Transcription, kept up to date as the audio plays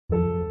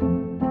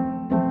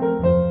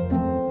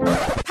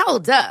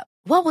Hold up.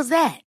 What was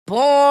that?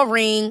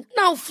 Boring.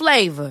 No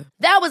flavor.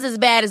 That was as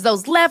bad as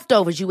those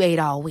leftovers you ate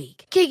all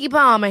week. Keke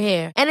Palmer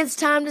here. And it's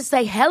time to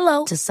say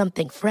hello to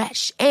something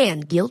fresh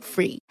and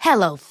guilt-free.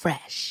 Hello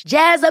Fresh.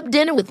 Jazz up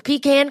dinner with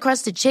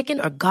pecan-crusted chicken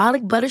or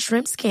garlic butter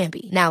shrimp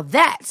scampi. Now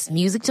that's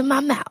music to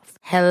my mouth.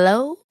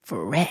 Hello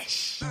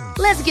Fresh.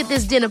 Let's get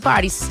this dinner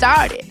party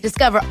started.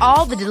 Discover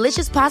all the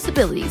delicious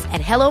possibilities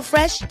at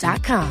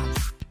hellofresh.com.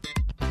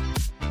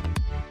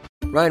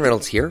 Ryan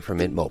Reynolds here from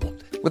Mint Mobile.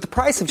 With the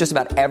price of just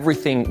about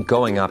everything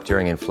going up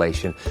during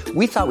inflation,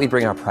 we thought we'd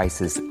bring our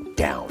prices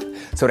down.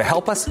 So to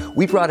help us,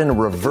 we brought in a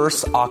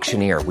reverse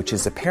auctioneer, which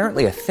is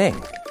apparently a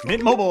thing.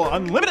 Mint Mobile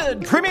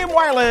Unlimited Premium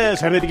Wireless.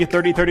 How to get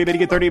 30, 30, how to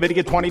get 30, how to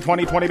get 20,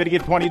 20, 20, how to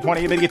get 20,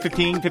 20, how to get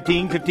 15,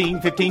 15,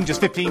 15, 15,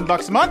 just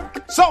 $15 a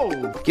month?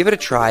 Sold! Give it a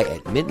try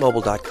at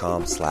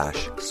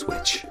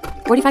mintmobile.com/switch.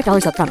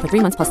 $45 up front for 3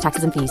 months plus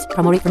taxes and fees.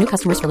 Promo rate for new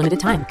customers for limited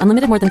time.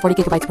 Unlimited more than 40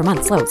 gigabytes per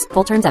month. Slows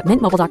full terms at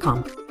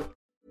mintmobile.com.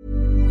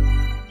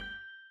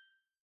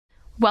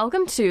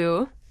 Welcome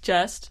to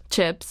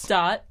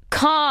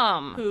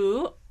JustChips.com.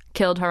 Who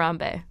killed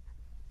Harambe?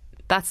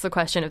 That's the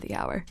question of the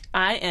hour.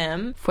 I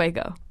am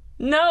Fuego.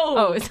 No.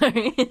 Oh,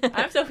 sorry.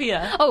 I'm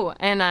Sophia. Oh,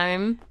 and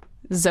I'm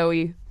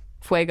Zoe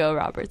Fuego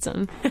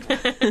Robertson.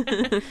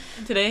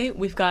 Today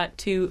we've got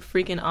two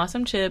freaking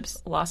awesome chips.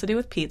 Lots to do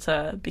with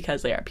pizza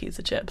because they are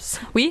pizza chips.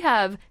 We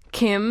have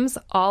Kim's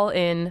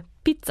All-In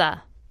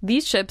Pizza.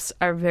 These chips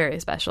are very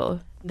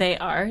special. They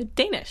are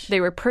Danish. They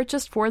were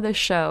purchased for this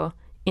show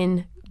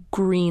in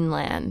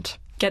Greenland.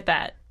 Get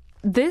that.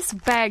 This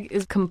bag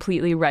is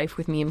completely rife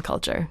with meme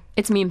culture.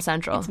 It's meme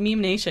central. It's meme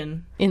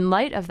nation. In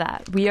light of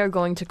that, we are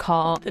going to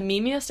call the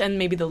memeiest and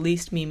maybe the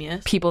least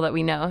memeiest people that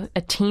we know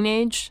a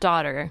teenage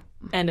daughter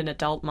and an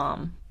adult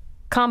mom.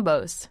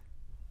 Combos.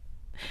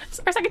 It's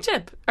our second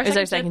chip. Our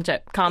second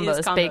chip.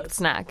 Combos, baked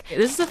snack.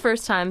 This is the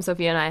first time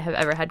Sophia and I have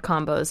ever had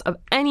combos of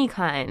any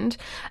kind.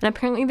 And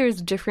apparently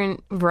there's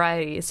different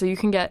varieties. So you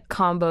can get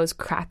combos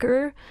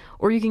cracker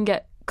or you can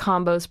get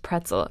combos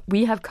pretzel.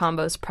 We have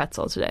combos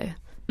pretzel today.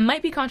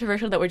 Might be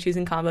controversial that we're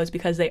choosing combos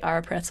because they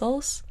are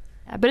pretzels.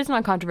 Yeah, but it's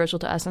not controversial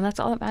to us, and that's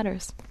all that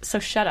matters. So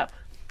shut up.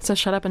 So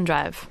shut up and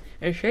drive.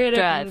 Shut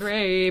up and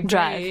drive.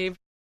 Drive.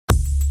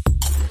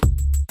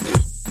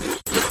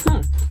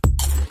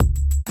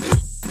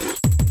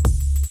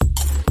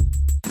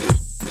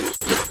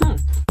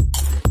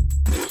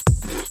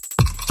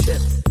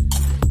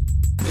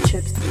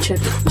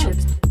 Chips.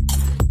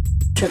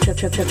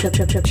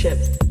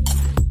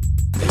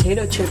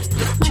 Potato chips.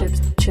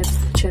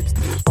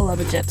 I love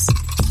the chips.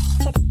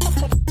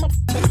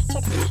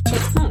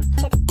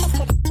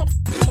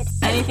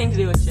 Anything to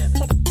do with chips.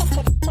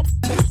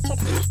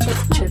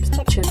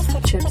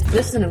 Chips.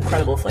 This is an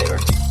incredible flavor.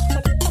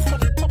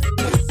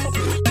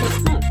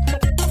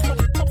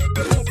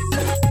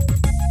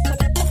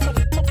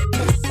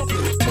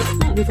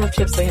 We've loved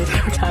chips the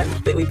entire time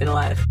that we've been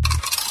alive.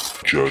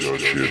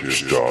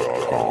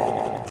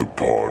 JustChips.com, the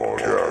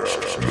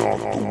podcast, not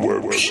the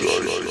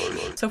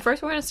website. So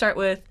first we're going to start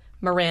with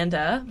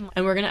Miranda,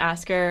 and we're going to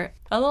ask her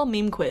a little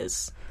meme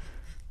quiz.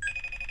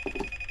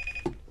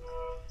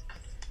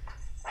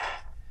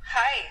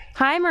 Hi.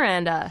 Hi,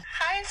 Miranda.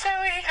 Hi,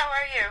 Zoe. How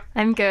are you?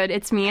 I'm good.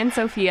 It's me and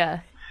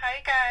Sophia.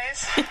 Hi,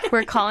 guys.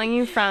 We're calling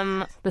you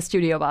from the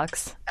studio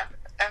box.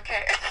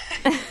 Okay.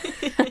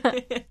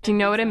 Do you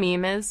know what a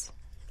meme is?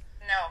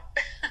 No,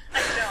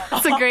 I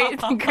don't.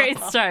 It's a great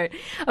start.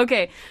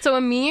 Okay, so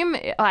a meme,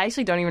 I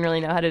actually don't even really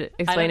know how to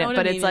explain it,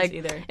 but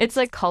it's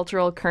like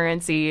cultural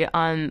currency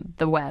on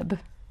the web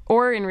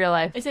or in real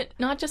life. Is it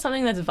not just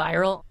something that's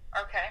viral?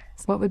 Okay.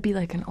 What would be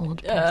like an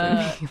old person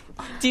meme?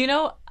 Do you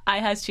know I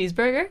Has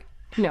Cheeseburger?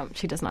 No,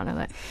 she does not know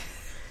that.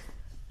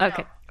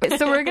 Okay. No.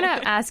 So we're going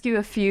to ask you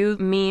a few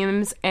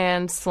memes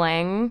and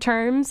slang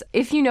terms.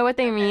 If you know what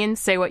they mean,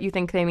 say what you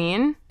think they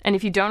mean. And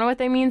if you don't know what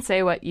they mean,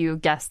 say what you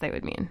guess they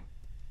would mean.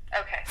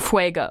 Okay.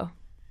 Fuego.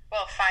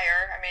 Well,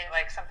 fire. I mean,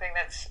 like something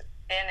that's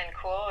in and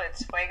cool.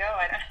 It's fuego.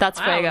 That's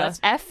fuego.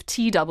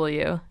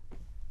 FTW.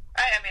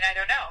 I mean, I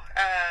don't know.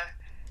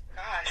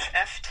 Gosh,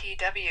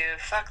 FTW.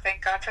 Fuck,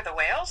 thank God for the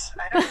whales?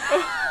 I don't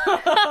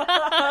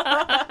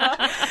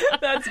know.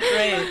 That's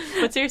great.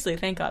 But seriously,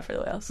 thank God for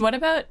the whales. What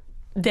about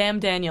Damn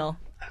Daniel?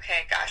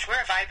 Okay, gosh, where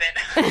have I been?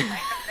 I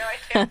have no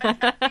idea what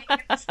that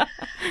means.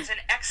 It's an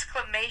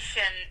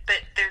exclamation, but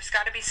there's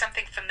got to be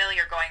something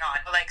familiar going on,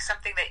 like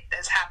something that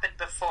has happened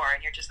before,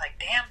 and you're just like,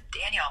 damn,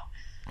 Daniel.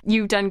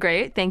 You've done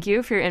great. Thank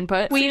you for your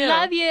input. We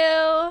love you.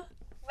 Love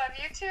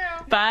you too.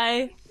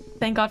 Bye.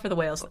 Thank God for the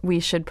whales. We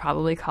should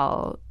probably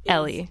call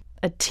Ellie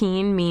a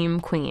teen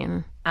meme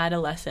queen.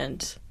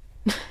 Adolescent.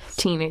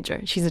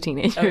 Teenager. She's a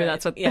teenager. Okay.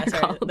 That's what they're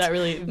called. That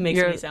really makes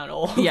me sound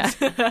old. Yeah.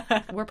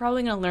 We're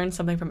probably going to learn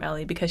something from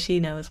Ellie because she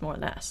knows more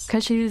than us.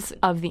 Because she's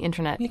of the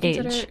internet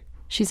age.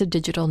 She's a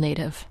digital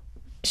native.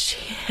 She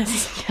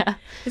is. Yeah.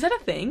 Is that a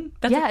thing?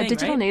 That's a thing,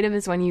 digital right? native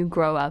is when you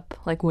grow up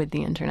like with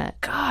the internet.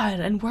 God,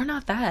 and we're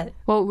not that.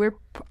 Well, we're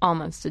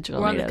almost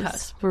digital natives. On the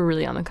cusp. We're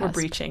really on the cusp.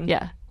 We're breaching.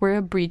 Yeah. We're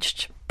a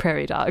breached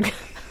prairie dog.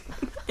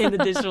 in the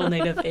digital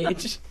native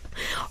age.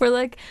 We're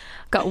like,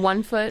 got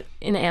 1 foot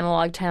in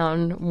analog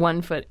town,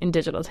 1 foot in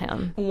digital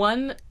town.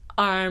 One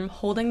arm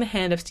holding the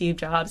hand of Steve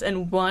Jobs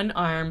and one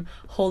arm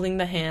holding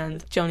the hand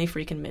of Joni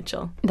freaking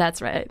Mitchell.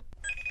 That's right.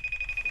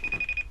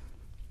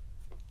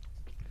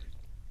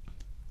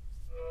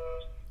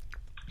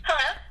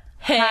 Hello?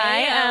 Hey,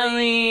 Hi,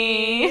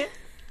 Ellie.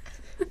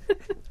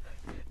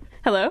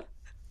 Hello?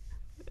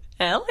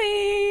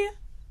 Ellie.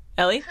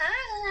 Ellie?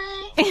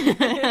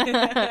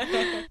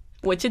 Hi.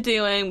 What you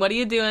doing? What are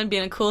you doing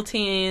being a cool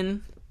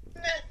teen?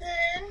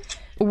 Nothing.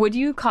 Would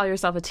you call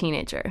yourself a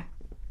teenager?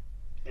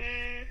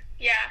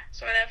 Yeah,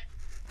 sort of.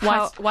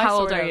 Why how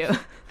old sort are of? you?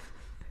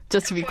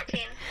 Just to be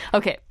 14.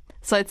 Okay,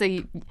 so I'd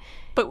say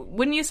But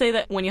wouldn't you say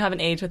that when you have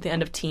an age with the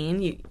end of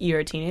teen, you're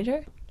a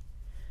teenager?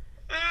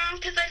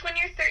 Because, like, when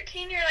you're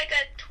 13, you're, like,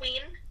 a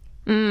tween.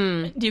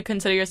 Do you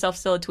consider yourself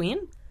still a tween?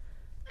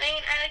 I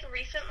mean, I, like,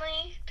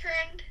 recently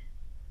turned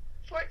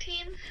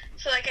 14,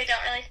 so, like, I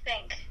don't really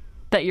think.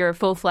 that you're a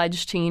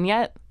full-fledged teen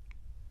yet.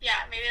 Yeah,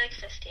 maybe, like,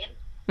 15.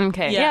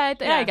 Okay, yeah,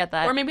 I get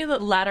that. Or maybe the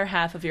latter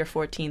half of your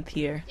 14th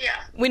year. Yeah.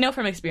 We know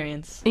from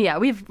experience. Yeah,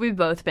 we've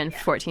both been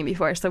 14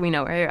 before, so we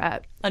know where you're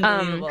at.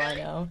 Unbelievable, I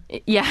know.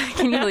 Yeah,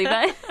 can you believe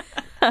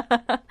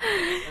that?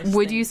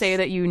 Would you say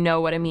that you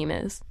know what a meme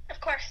is? Of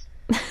course.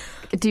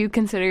 Do you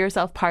consider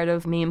yourself part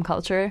of meme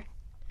culture?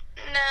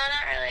 No,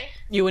 not really.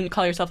 You wouldn't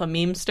call yourself a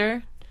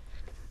memester?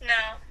 No,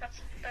 that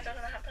doesn't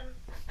happen.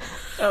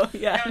 Oh,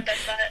 yeah. No one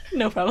does that.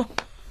 No problem.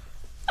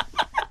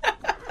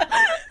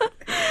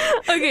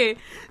 Okay,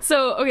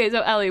 so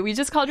Ellie, we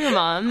just called your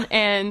mom,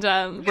 and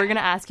we're gonna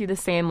ask you the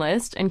same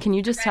list. And can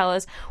you just tell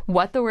us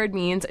what the word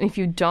means? And if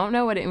you don't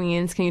know what it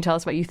means, can you tell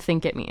us what you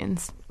think it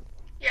means?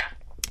 Yeah.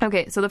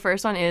 Okay, so the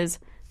first one is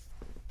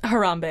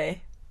Harambe.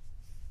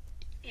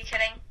 You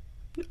kidding?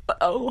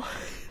 Oh.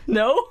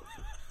 No?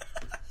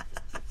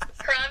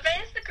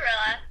 Harambe is the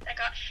gorilla that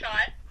got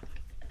shot.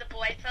 The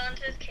boy fell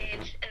into his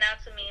cage, and now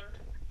it's a meme.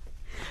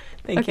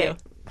 Thank you.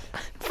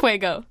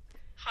 Fuego.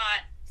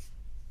 Hot.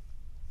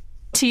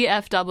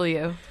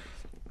 TFW.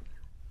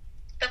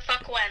 The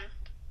fuck when?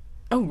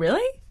 Oh,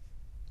 really?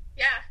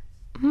 Yeah.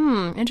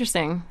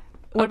 Interesting.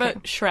 What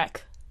about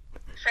Shrek?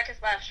 Shrek is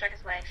love, Shrek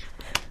is life.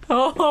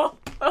 Oh.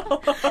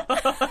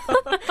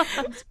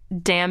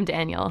 Damn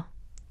Daniel.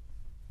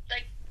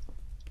 Like,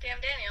 damn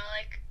Daniel,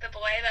 like, the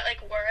boy that,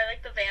 like, wore,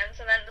 like, the Vans,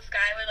 and then this guy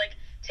would, like,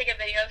 take a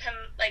video of him,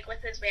 like,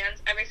 with his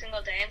Vans every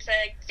single day and say,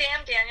 like,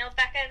 damn Daniel,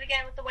 back at it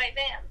again with the white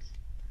Vans.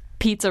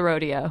 Pizza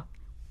rodeo.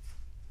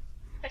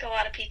 Like, a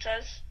lot of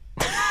pizzas.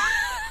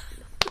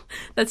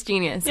 That's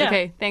genius. Yeah.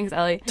 Okay, thanks,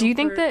 Ellie. Do you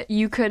think that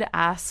you could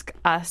ask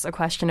us a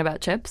question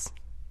about chips?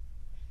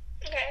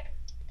 Okay.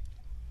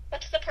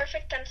 What's the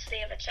perfect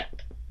density of a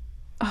chip?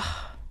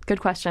 Good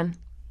question.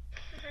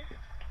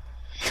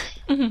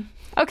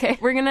 Okay,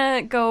 we're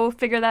gonna go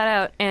figure that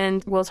out,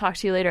 and we'll talk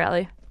to you later,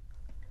 Ellie.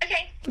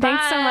 Okay.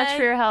 Thanks so much Bye.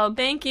 for your help.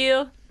 Thank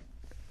you.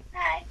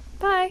 Bye.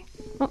 Bye.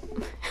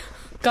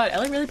 God,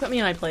 Ellie really put me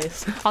in my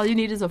place. All you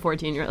need is a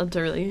 14-year-old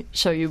to really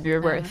show you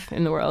your worth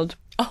in the world.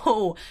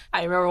 Oh,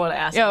 I remember what I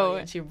asked Yo. her,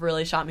 and she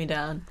really shot me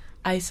down.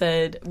 I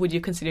said, would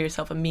you consider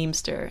yourself a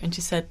memester? And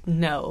she said,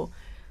 no.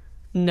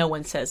 No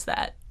one says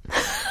that.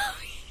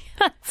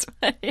 That's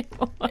right.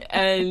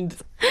 And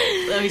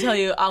let me tell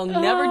you, I'll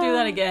never do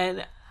that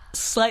again.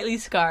 Slightly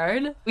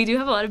scarred. We do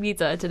have a lot of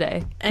pizza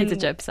today. Pizza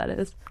chips, that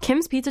is.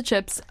 Kim's Pizza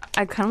Chips,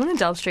 I kind of want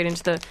to delve straight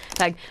into the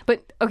bag.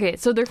 But, okay,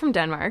 so they're from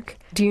Denmark.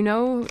 Do you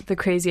know the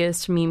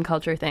craziest meme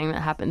culture thing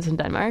that happens in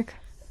Denmark?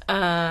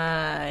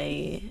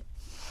 I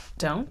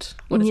don't.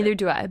 What is Neither it?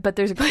 do I, but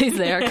there's a place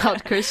there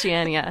called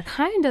Christiania.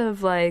 Kind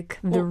of like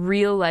the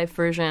real-life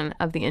version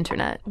of the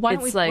internet. Why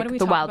don't It's we- why like don't we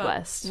the talk Wild about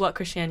West. what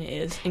Christiania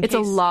is? It's a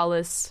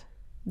lawless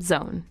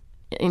zone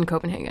in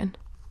Copenhagen.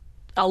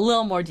 A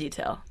little more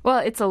detail. Well,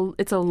 it's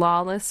a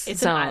lawless It's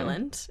zone. an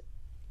island.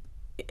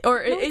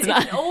 Or it's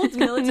an old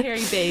military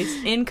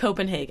base in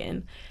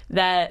Copenhagen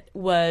that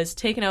was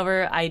taken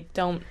over, I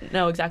don't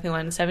know exactly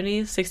when, in the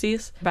 70s,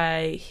 60s,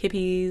 by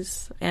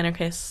hippies,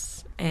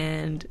 anarchists,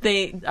 and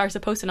they are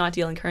supposed to not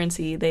deal in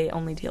currency. They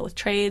only deal with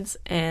trades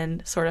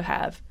and sort of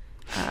have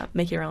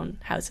make your own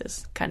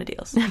houses kind of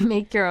deals.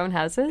 Make your own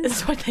houses?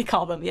 That's what they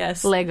call them,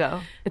 yes. Lego.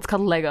 It's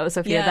called Lego.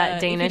 So if you have that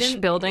if you Danish didn't-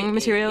 building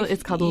material,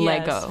 it's called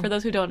yes. Lego. For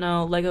those who don't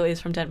know, Lego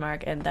is from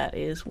Denmark, and that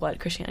is what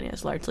Christiania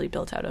is largely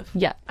built out of.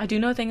 Yeah. I do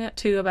know a thing,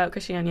 too, about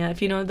Christiania.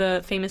 If you know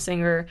the famous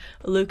singer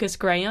Lucas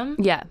Graham.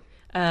 Yeah.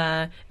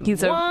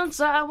 He's Once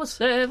I was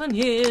 7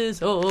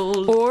 years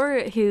old. Or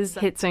his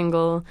hit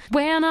single,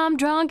 When I'm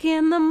Drunk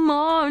in the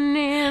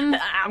Morning,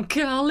 I'm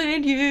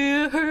calling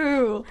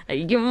you.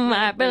 You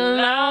might be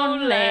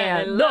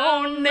lonely,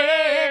 lonely.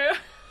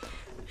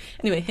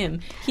 Anyway,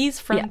 him.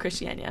 He's from Yeah.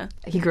 Christiania.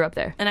 He grew up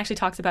there. And actually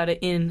talks about it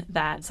in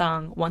that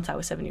song, Once I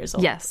Was 7 Years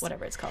Old. Yes.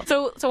 Whatever it's called.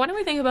 So why don't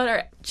we think about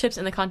our chips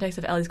in the context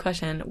of Ellie's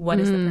question, what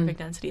is the perfect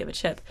density of a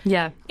chip?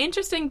 Yeah.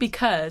 Interesting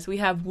because we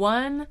have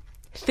one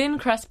thin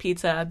crust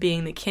pizza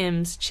being the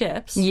Kim's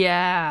chips.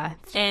 Yeah.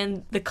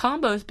 And the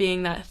combos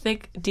being that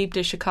thick deep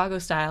dish Chicago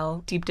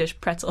style deep dish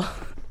pretzel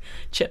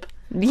chip.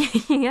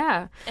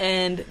 Yeah.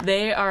 And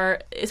they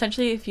are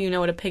essentially, if you know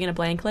what a pig in a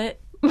blanket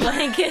looks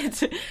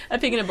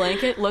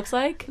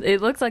like.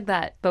 It looks like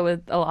that, but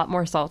with a lot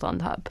more salt on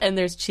top. And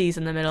there's cheese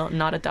in the middle,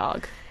 not a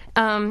dog.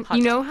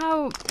 You know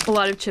how a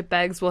lot of chip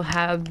bags will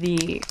have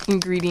the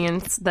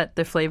ingredients that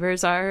the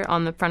flavors are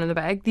on the front of the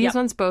bag? These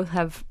ones both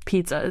have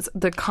pizzas.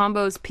 The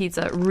Combos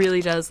pizza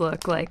really does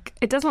look like,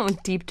 it doesn't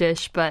look deep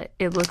dish, but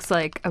it looks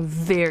like a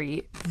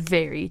very,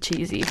 very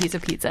cheesy piece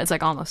of pizza. It's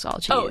like almost all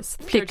cheese. Oh, it's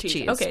pure thick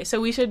cheese. Okay,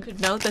 so we should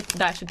note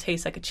that should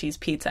taste like a cheese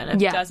pizza, and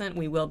if it doesn't,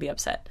 we will be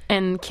upset.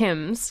 And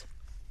Kim's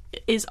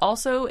is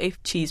also a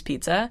cheese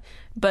pizza,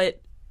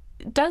 but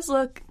it does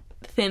look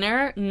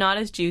thinner, not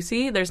as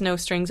juicy. There's no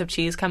strings of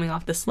cheese coming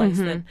off the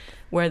slice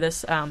where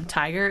this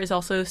tiger is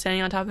also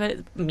standing on top of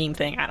it. Meme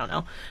thing, I don't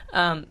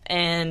know.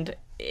 And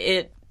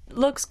it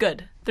looks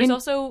good. There's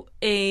also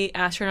a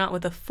astronaut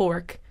with a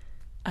fork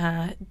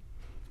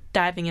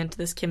diving into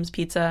this Kim's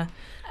pizza.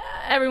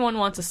 Everyone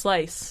wants a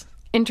slice.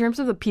 In terms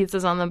of the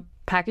pizzas on the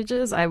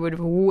packages, I would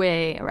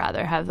way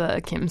rather have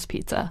the Kim's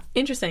pizza.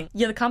 Interesting.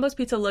 Yeah, the Combos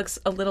pizza looks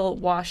a little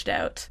washed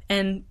out.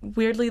 And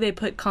weirdly, they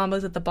put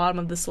Combos at the bottom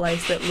of the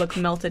slice that look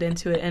melted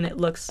into it, and it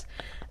looks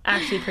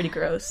actually pretty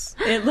gross.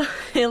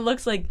 It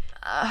looks like,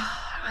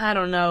 I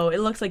don't know, it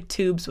looks like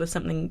tubes with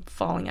something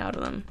falling out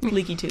of them.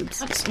 Leaky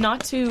tubes.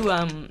 Not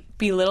to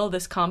belittle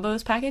this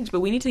Combos package,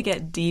 but we need to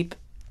get deep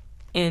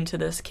into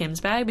this Kim's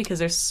bag because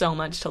there's so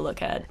much to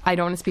look at. I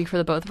don't want to speak for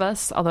the both of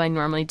us, although I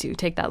normally do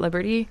take that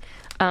liberty.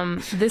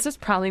 This is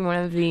probably one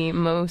of the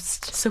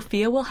most...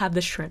 Sophia will have the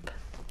shrimp,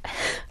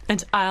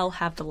 and I'll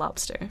have the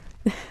lobster.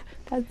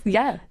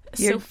 Sophia...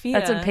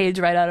 That's a page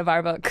right out of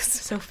our books.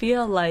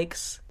 Sophia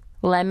likes...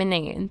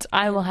 lemonade.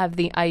 I will have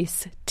the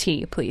iced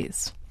tea,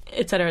 please.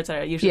 Etc.,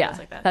 etc. Usually it's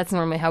like that. That's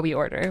normally how we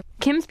order.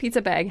 Kim's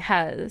pizza bag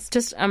has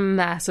just a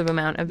massive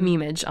amount of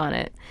memeage on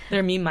it.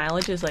 Their meme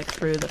mileage is like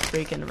through the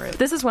freaking roof.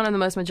 This is one of the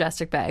most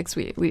majestic bags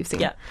we've seen.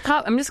 Yeah.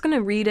 I'm just going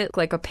to read it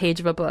like a page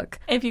of a book.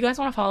 If you guys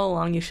want to follow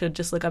along, you should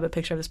just look up a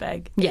picture of this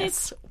bag. Yes.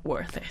 It's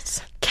worth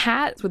it.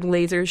 Cat with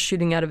lasers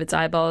shooting out of its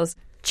eyeballs.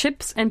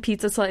 Chips and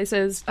pizza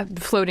slices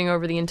floating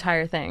over the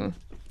entire thing.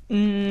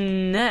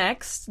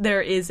 Next,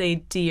 there is a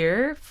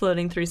deer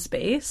floating through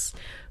space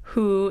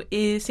who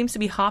seems to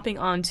be hopping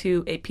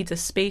onto a pizza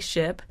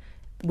spaceship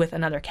with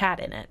another cat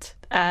in it.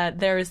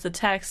 There is the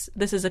text,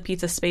 "This is a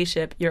pizza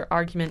spaceship. Your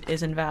argument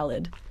is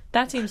invalid."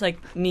 That seems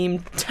like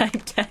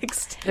meme-type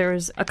text.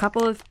 There's a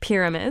couple of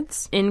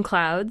pyramids in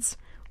clouds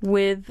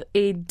with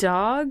a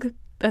dog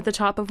at the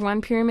top of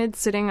one pyramid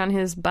sitting on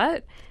his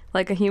butt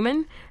like a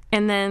human,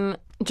 and then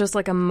just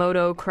like a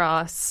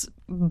motocross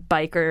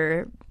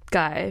biker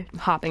guy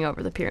hopping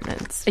over the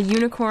pyramids. A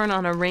unicorn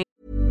on a rain.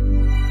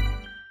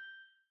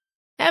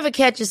 Ever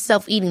catch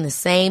yourself eating the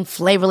same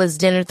flavorless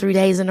dinner 3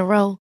 days in a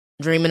row?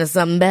 Dreaming of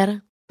something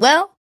better?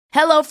 Well,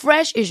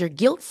 HelloFresh is your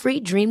guilt-free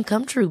dream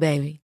come true,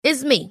 baby.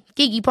 It's me,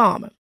 Keke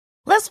Palmer.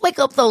 Let's wake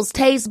up those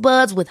taste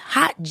buds with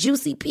hot,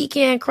 juicy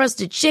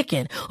pecan-crusted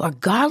chicken or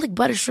garlic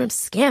butter shrimp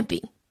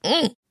scampi.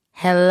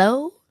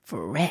 Hello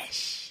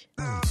Fresh.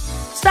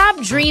 Stop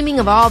dreaming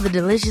of all the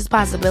delicious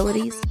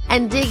possibilities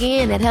and dig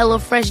in at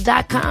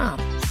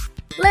HelloFresh.com.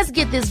 Let's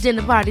get this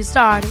dinner party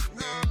started.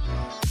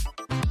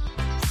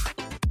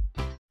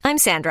 I'm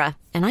Sandra,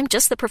 and I'm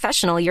just the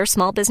professional your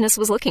small business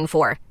was looking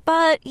for.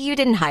 But you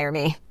didn't hire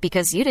me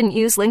because you didn't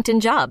use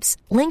LinkedIn Jobs.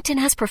 LinkedIn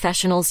has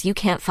professionals you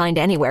can't find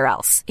anywhere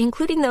else,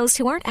 including those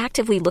who aren't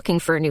actively looking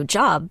for a new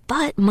job,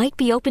 but might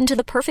be open to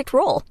the perfect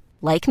role,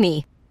 like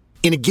me.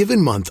 In a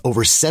given month,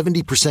 over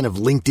 70% of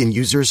LinkedIn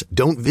users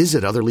don't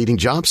visit other leading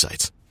job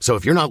sites. So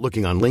if you're not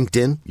looking on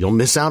LinkedIn, you'll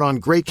miss out on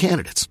great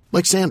candidates,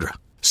 like Sandra.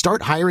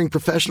 Start hiring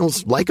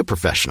professionals like a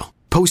professional.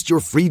 Post your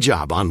free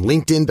job on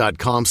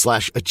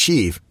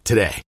linkedin.com/achieve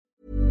today.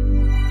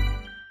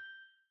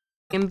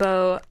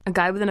 Rainbow, a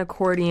guy with an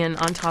accordion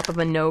on top of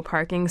a no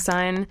parking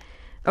sign.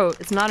 Oh,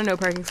 it's not a no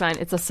parking sign,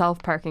 it's a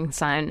self-parking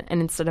sign, and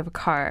instead of a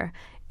car,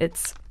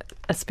 it's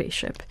a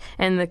spaceship.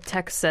 And the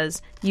text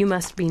says, "You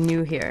must be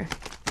new here."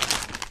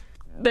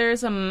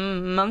 There's a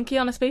monkey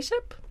on a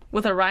spaceship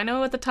with a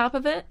rhino at the top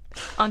of it,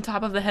 on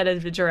top of the head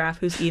of a giraffe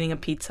who's eating a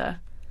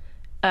pizza.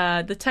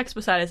 The text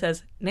beside it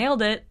says,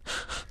 "Nailed it."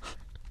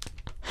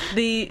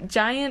 The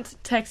giant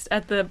text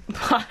at the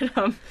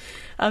bottom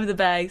of the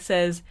bag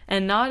says,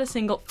 "And not a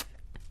single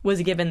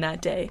was given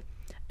that day."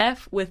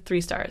 F with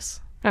 3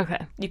 stars. Okay.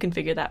 You can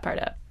figure that part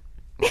out.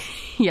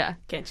 Yeah.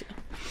 Can't you?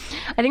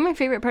 I think my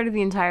favorite part of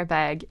the entire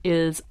bag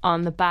is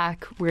on the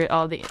back where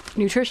all the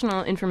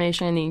nutritional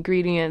information, the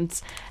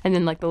ingredients, and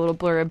then like the little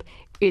blurb.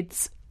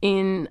 It's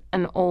in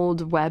an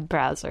old web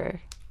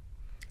browser.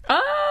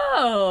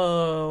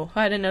 Oh,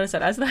 I didn't notice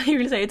that. I thought you were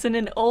going to say it's in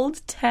an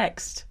old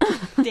text.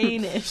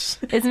 Danish.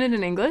 Isn't it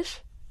in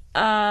English?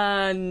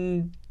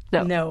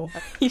 No.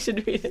 You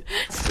should read it.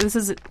 This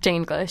is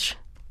Janglish,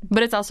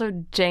 but it's also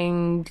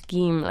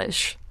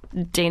Janglish.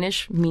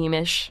 Danish,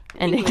 meme-ish,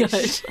 and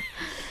English.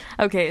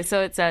 Okay,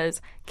 so it says,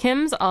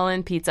 Kim's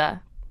All-In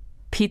Pizza,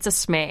 Pizza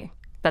Smay,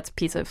 that's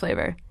pizza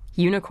flavor,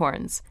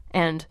 unicorns,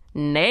 and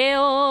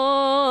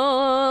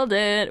nailed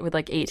it with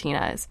like 18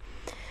 eyes.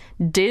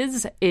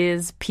 Diz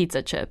is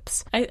pizza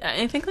chips.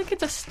 I think like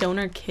it's a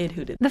stoner kid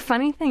who did. The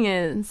funny thing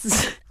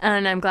is,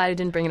 and I'm glad I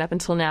didn't bring it up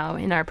until now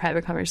in our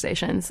private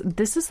conversations,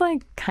 this is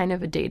like kind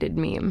of a dated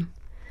meme.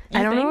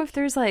 I don't know if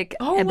there's like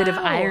a bit of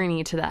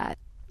irony to that.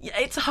 Yeah,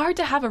 it's hard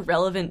to have a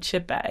relevant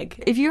chip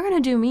bag. If you're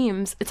going to do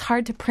memes, it's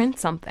hard to print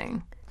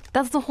something.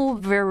 That's the whole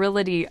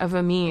virility of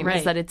a meme,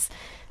 is that it's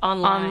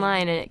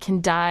online and it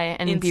can die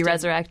and be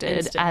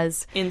resurrected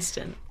as...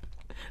 Instant.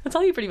 That's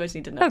all you pretty much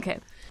need to know. Okay,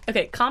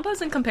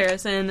 combos in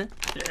comparison.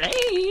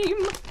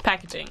 Lame.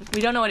 Packaging.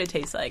 We don't know what it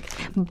tastes like.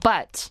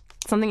 But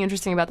something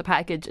interesting about the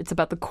package, it's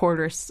about the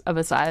quarters of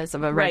a size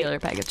of a regular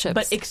bag of chips.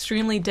 But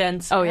extremely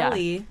dense. Oh,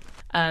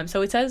 yeah.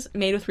 So it says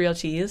made with real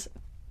cheese.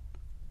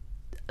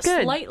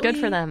 Good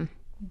for them.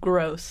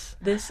 Gross.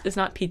 This is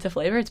not pizza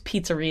flavor, it's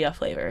pizzeria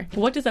flavor.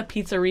 What does a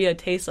pizzeria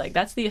taste like?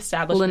 That's the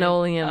establishment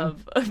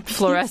linoleum, of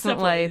fluorescent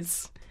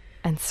lights,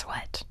 and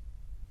sweat.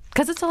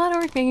 Because it's a lot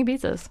of work making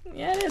pizzas.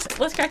 Yeah, it is.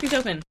 Let's crack these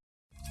open.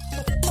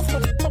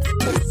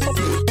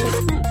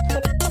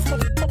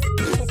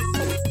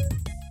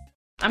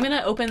 I'm going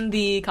to open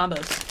the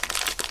combos.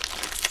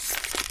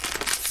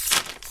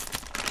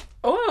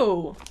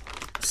 Oh!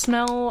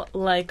 Smell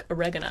like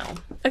oregano.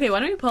 Okay,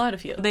 why don't we pull out a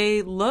few?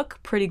 They look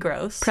pretty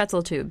gross.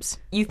 Pretzel tubes.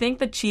 You think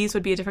the cheese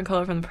would be a different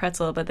color from the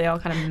pretzel, but they all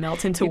kind of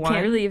melt into one. You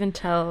can't really even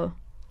tell.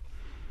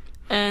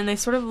 And they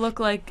sort of look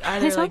like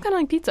either they smell kind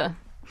of like pizza.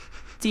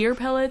 Deer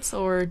pellets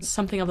or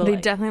something of the like. They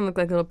definitely look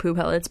like little poo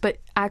pellets, but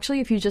actually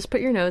if you just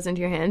put your nose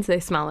into your hands, they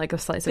smell like a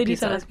slice of pizza. They do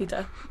smell like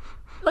pizza.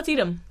 Let's eat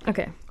them.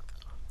 Okay.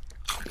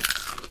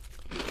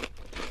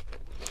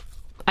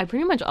 I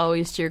pretty much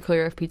always steer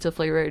clear of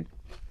pizza-flavored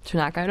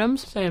snack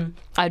items. Same.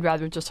 I'd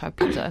rather just have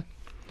pizza.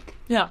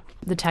 Yeah.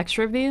 The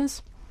texture of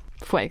these,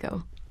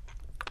 fuego.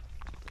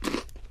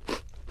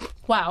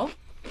 Wow.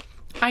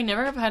 I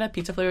never have had a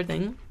pizza-flavored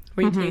thing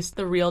where you taste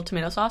the real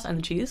tomato sauce and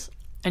the cheese,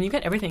 and you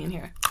get everything in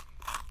here.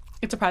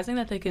 It's surprising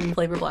that they can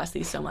flavor blast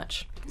these so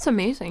much. It's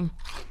amazing.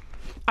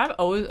 I've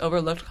always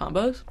overlooked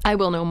combos. I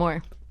will know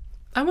more.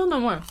 I will know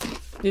more.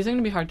 These are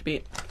going to be hard to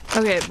beat.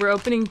 Okay, we're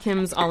opening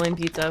Kim's all-in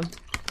pizza.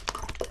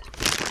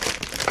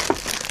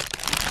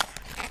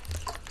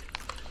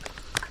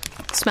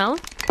 Smell?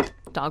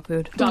 Dog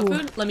food. Dog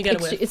food? Let me get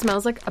a whiff. It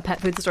smells like a pet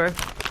food store.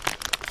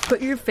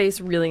 Put your face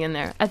really in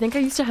there. I think I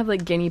used to have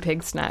like guinea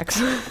pig snacks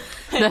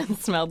that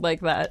smelled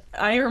like that.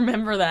 I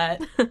remember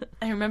that.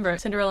 I remember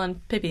Cinderella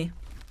and Pippi,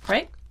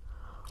 right?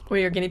 Were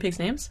your guinea pigs'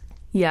 names?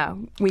 Yeah,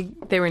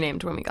 they were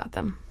named when we got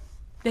them.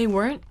 They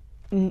weren't?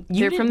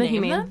 They're from the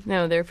Humane.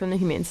 No, they're from the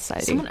Humane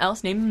Society. Someone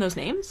else named them those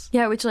names?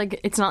 Yeah, which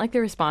like it's not like they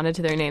responded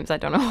to their names. I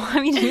don't know.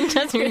 I mean, you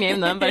just rename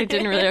them, but it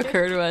didn't really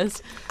occur to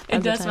us.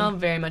 It does smell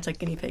very much like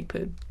guinea pig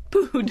food.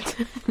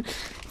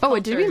 Oh,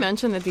 did we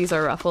mention that these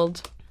are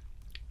ruffled?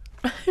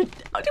 Did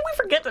we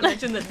forget to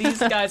mention that these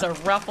guys are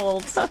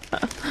ruffled?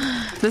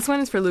 This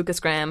one is for Lucas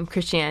Graham,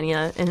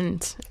 Christiania,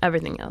 and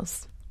everything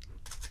else.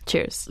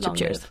 Cheers.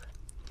 Cheers.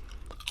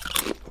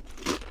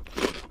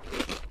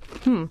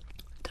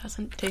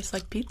 Doesn't taste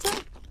like pizza?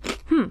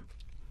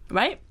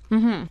 Right?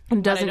 Mm-hmm.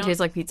 It doesn't taste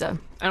like pizza.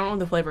 I don't know what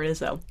the flavor is,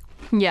 though.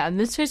 Yeah,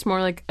 this tastes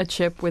more like a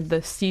chip with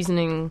the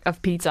seasoning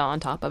of pizza on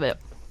top of it.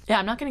 Yeah,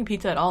 I'm not getting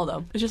pizza at all,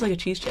 though. It's just like a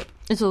cheese chip.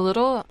 It's a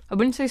little, I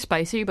wouldn't say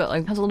spicy, but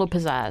like has a little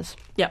pizzazz.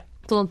 Yeah.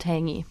 It's a little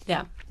tangy.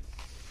 Yeah.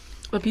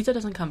 But pizza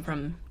doesn't come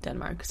from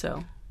Denmark,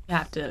 so you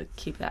have to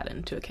keep that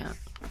into account.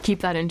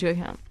 Keep that into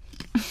account.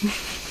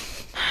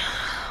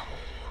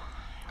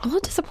 A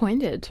little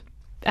disappointed.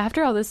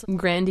 After all this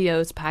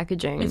grandiose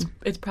packaging.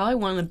 It's probably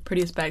one of the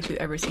prettiest bags we've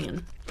ever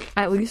seen.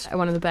 At least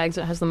one of the bags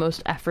that has the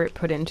most effort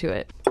put into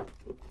it.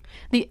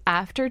 The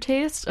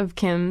aftertaste of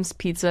Kim's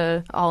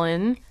Pizza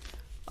All-In,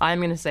 I'm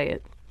going to say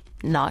it,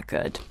 not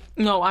good.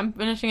 No, I'm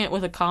finishing it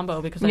with a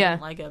combo because I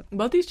didn't like it.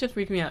 Both these chips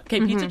freak me out.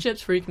 Okay, pizza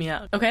chips freak me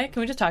out. Okay, can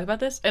we just talk about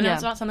this? And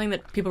that's not something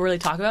that people really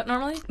talk about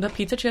normally, but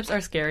pizza chips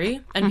are scary,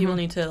 and people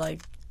need to,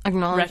 like,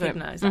 acknowledge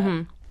recognize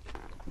that.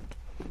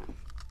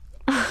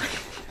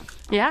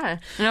 Yeah,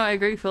 no, I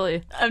agree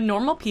fully. A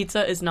normal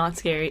pizza is not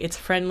scary. It's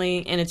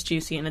friendly, and it's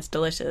juicy, and it's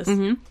delicious.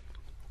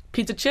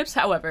 Pizza chips,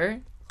 however,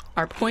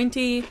 are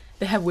pointy,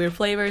 they have weird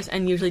flavors,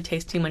 and usually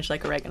taste too much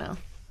like oregano.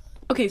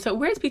 Okay, so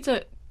where's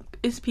pizza?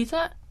 Is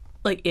pizza,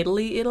 like,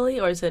 Italy,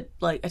 or is it,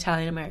 like,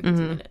 Italian-Americans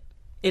in it?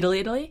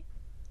 Italy?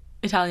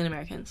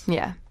 Italian-Americans.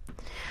 Yeah.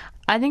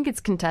 I think it's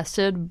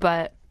contested,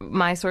 but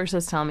my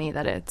sources tell me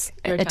that it's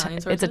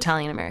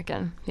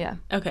Italian-American. Yeah.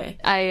 Okay.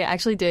 I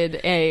actually did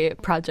a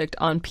project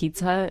on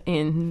pizza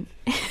in...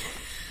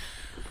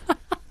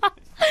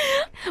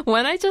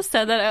 When I just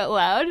said that out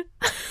loud,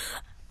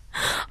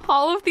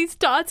 all of these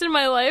dots in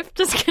my life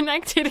just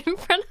connected in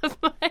front of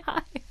my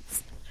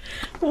eyes.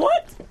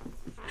 What?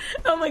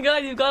 Oh my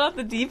god, you got off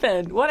the deep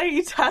end. What are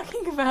you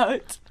talking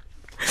about?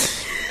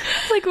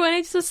 Like, when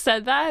I just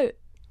said that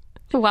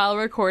while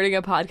recording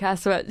a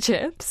podcast about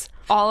chips,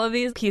 all of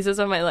these pieces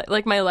of my life,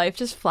 like, my life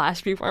just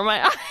flashed before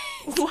my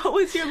eyes. What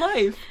was your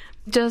life?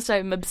 Just,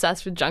 I'm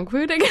obsessed with junk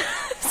food, I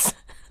guess.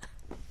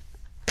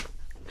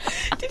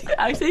 Did you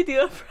actually do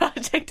a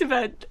project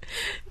about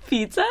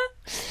pizza?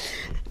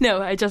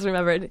 No, I just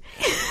remembered.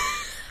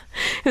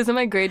 It was in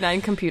my grade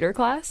 9 computer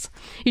class.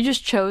 You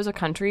just chose a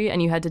country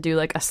and you had to do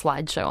like a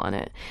slideshow on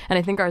it. And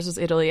I think ours was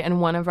Italy. And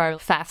one of our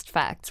fast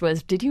facts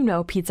was, did you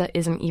know pizza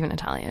isn't even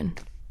Italian?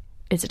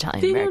 It's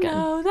Italian-American. Did you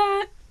know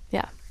that?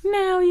 Yeah.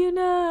 Now you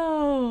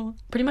know.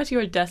 Pretty much you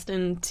are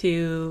destined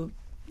to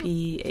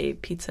be a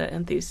pizza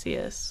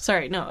enthusiast.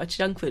 Sorry, no, a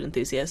junk food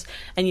enthusiast.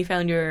 And you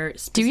found your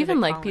specific Do you even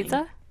like calling.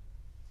 pizza?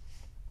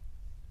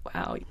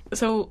 Wow.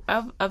 So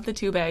of the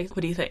 2 bags,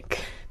 what do you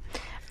think?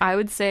 I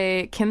would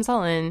say Kim's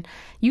All In.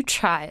 You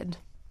tried.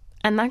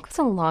 And that goes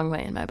a long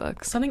way in my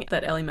books. Something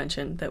that Ellie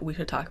mentioned that we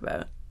should talk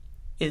about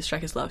is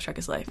Shrek is Love, Shrek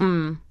is Life.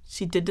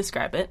 She did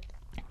describe it.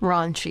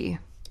 Raunchy.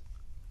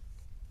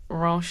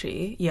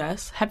 Raunchy,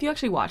 yes. Have you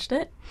actually watched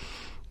it?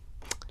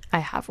 I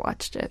have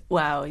watched it.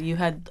 Wow, you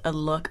had a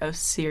look of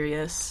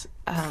serious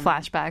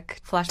flashback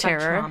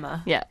terror.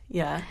 Trauma. Yeah.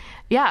 Yeah.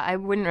 Yeah, I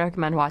wouldn't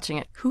recommend watching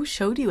it. Who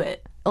showed you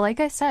it?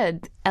 Like I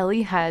said,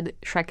 Ellie had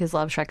Shrek is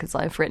Love, Shrek is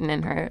Life written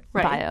in her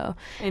bio.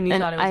 And you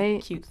thought it was a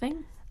cute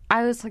thing?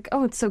 I was like,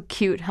 oh, it's so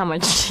cute how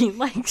much she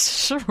likes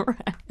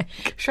Shrek.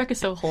 Shrek is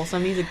so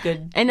wholesome. He's a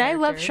good And character. I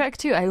love Shrek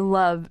too. I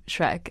love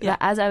Shrek. Yeah.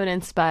 As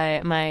evidenced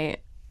by my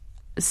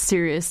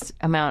serious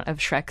amount of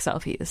Shrek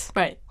selfies.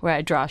 Right. Where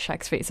I draw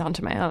Shrek's face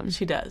onto my own.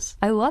 She does.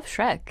 I love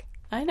Shrek.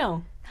 I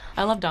know.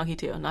 I love Donkey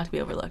too, not to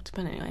be overlooked,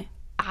 but anyway.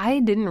 I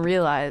didn't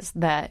realize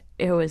that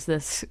it was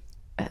this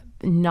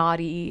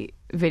naughty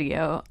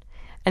video.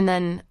 And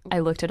then I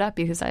looked it up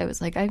because I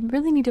was like, I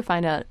really need to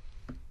find out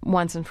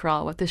once and for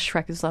all what this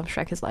Shrek is Love,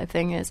 Shrek is Life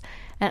thing is.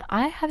 And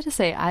I have to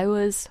say, I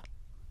was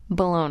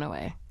blown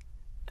away.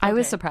 I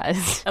was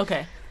surprised.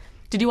 Okay.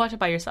 Did you watch it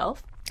by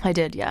yourself? I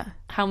did, yeah.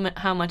 How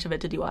much of it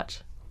did you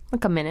watch?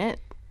 Like a minute.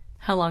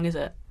 How long is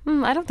it?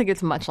 I don't think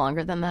it's much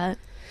longer than that.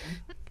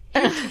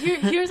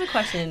 Here's a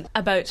question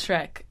about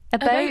Shrek.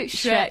 About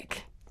Shrek.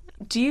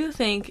 Do you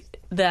think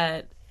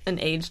that an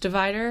age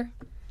divider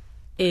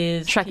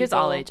is... Shrek is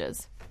all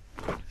ages.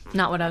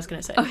 Not what I was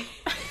going to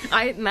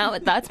say. Now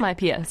that's my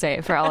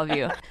PSA for all of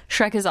you.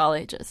 Shrek is all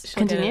ages.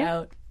 She'll Continue. get it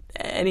out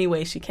any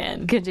way she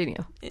can.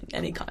 Continue. In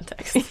any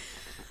context.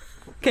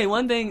 Okay,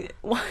 one thing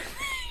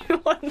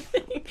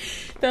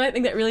that I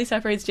think that really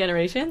separates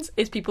generations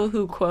is people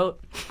who quote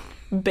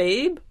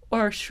Babe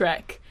or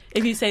Shrek.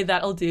 If you say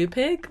that'll do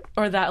pig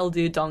or that'll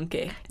do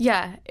donkey.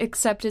 Yeah,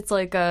 except it's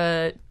like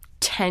a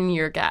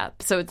 10-year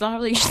gap, so it's not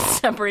really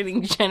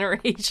separating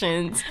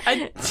generations.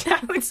 I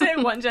would say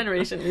one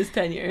generation is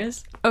 10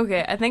 years.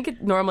 Okay, I think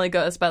it normally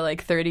goes by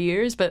like 30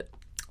 years, but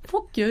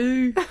fuck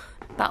you.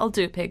 That'll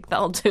do, pig.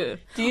 That'll do.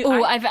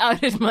 I've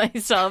outed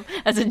myself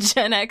as a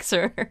Gen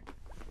Xer.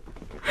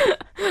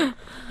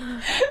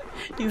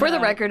 For the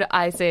record,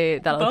 I say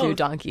that'll do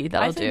donkey.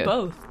 That'll do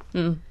both.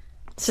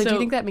 So do you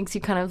think that makes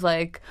you kind of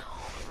like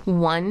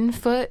 1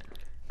 foot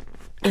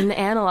in the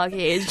analog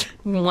age,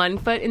 1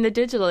 foot in the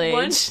digital age,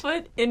 1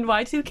 foot in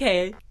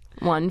Y2K,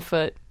 1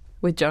 foot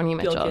with Joni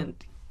Mitchell,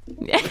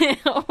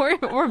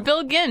 or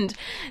Bill Gind,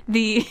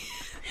 the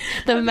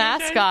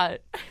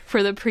mascot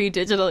for the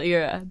pre-digital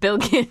era, Bill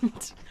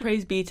Gind.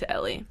 Praise be to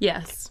Ellie.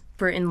 Yes.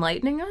 For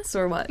enlightening us,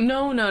 or what?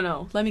 No.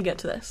 Let me get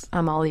to this.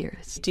 I'm all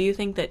ears. Do you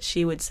think that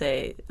she would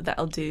say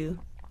that'll do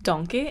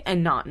donkey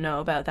and not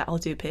know about that'll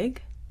do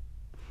pig?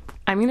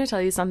 I'm going to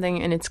tell you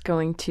something, and it's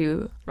going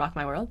to... rock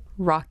my world?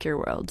 Rock your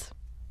world.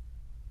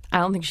 I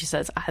don't think she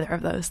says either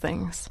of those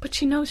things. But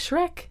she knows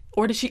Shrek.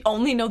 Or does she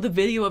only know the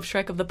video of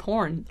Shrek of the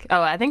porn?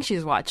 Oh, I think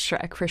she's watched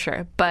Shrek for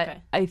sure. But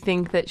I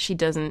think that she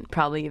doesn't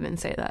probably even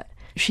say that.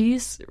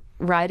 She's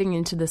riding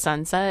into the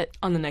sunset.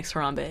 On the next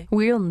Harambe.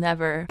 We'll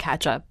never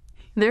catch up.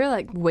 They're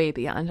like way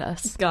beyond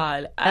us.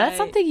 God. That's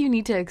something you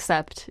need to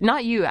accept.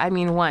 Not you. I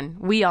mean,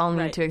 we all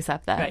need to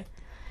accept that. Right.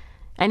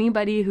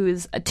 Anybody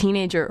who's a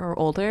teenager or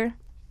older,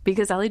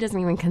 because Ellie doesn't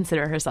even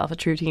consider herself a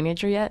true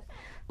teenager yet,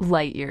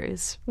 light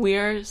years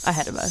we're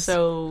ahead of us.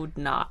 So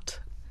not.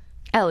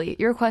 Ellie,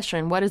 your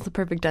question, what is the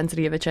perfect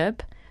density of a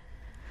chip?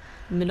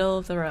 Middle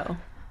of the row.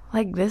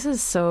 Like, this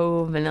is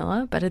so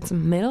vanilla, but it's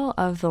middle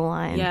of the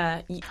line.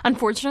 Yeah.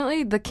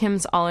 Unfortunately, the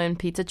Kim's All-In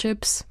pizza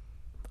chips,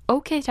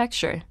 okay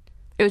texture.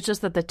 It was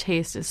just that the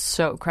taste is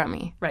so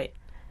crummy. Right.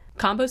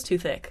 Combo's too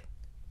thick.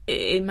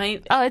 It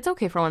might... Oh, it's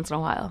okay for once in a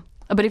while.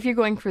 But if you're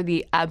going for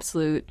the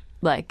absolute,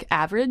 like,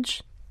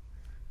 average,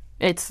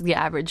 it's the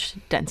average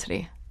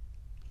density.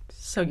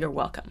 So you're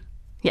welcome.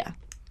 Yeah.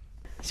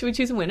 Should we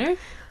choose a winner?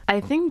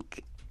 I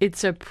think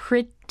it's a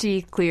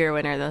pretty clear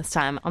winner this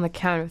time. On the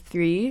count of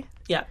 3.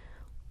 Yeah.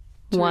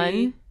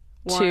 1,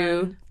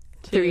 2,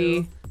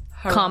 3.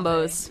 Harambe.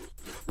 Combos.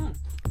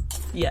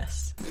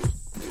 Yes.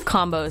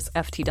 Combos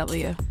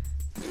FTW.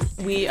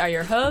 We are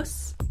your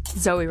hosts,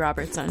 Zoe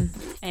Robertson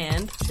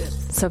and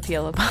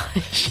Sophia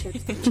Lepage.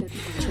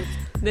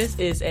 This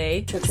is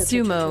a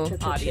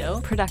Sumo audio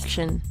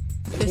production.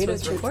 This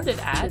was recorded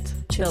at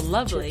the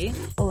lovely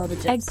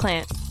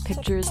Eggplant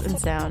Pictures and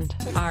Sound.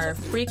 Our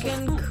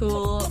freaking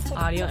cool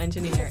audio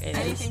engineer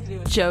is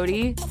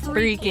Jody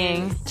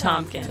freaking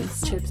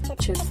Tompkins.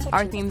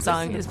 Our theme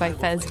song is by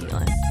Fez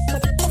Gielan.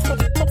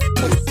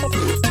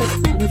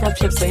 We've had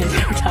chips the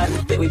entire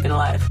time that we've been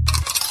alive.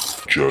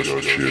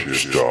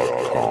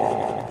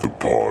 JustChips.com, the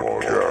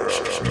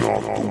podcast,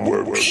 not the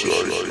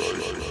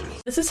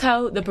website. This is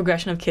how the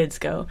progression of kids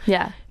go.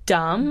 Yeah.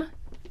 Dumb,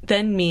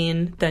 then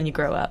mean, then you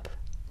grow up.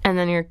 And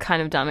then you're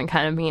kind of dumb and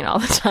kind of mean all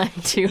the time,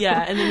 too.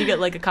 Yeah, and then you get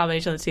like a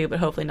combination of the two, but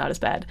hopefully not as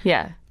bad.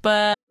 Yeah.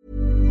 But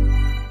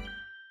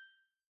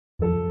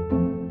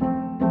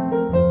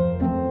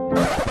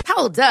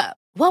Hold up.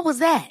 What was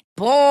that?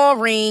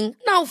 Boring.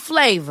 No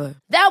flavor.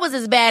 That was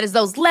as bad as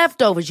those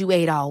leftovers you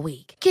ate all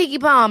week. Keke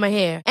Palmer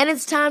here, and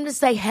it's time to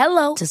say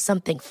hello to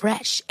something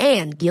fresh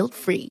and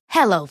guilt-free.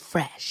 Hello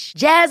Fresh.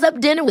 Jazz up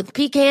dinner with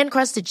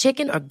pecan-crusted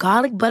chicken or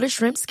garlic butter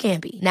shrimp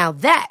scampi. Now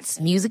that's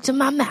music to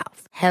my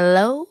mouth.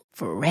 Hello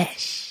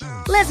Fresh.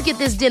 Let's get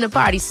this dinner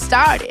party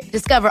started.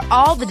 Discover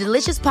all the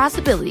delicious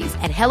possibilities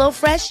at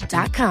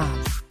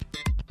hellofresh.com.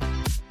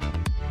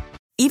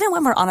 Even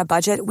when we're on a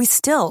budget, we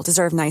still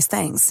deserve nice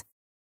things.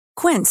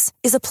 Quince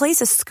is a place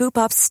to scoop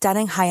up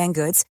stunning high-end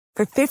goods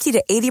for 50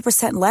 to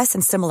 80% less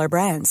than similar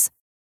brands.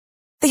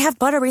 They have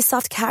buttery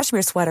soft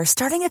cashmere sweaters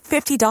starting at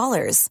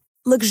 $50,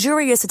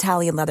 luxurious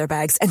Italian leather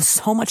bags, and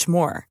so much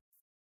more.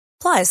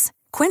 Plus,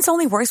 Quince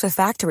only works with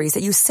factories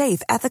that use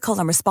safe, ethical,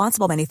 and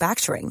responsible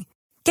manufacturing.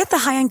 Get the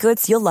high-end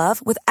goods you'll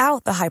love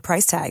without the high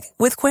price tag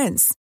with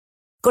Quince.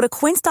 Go to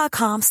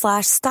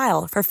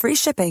quince.com/style for free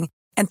shipping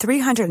and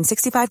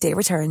 365-day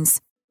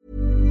returns.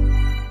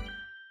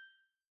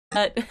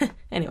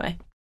 anyway.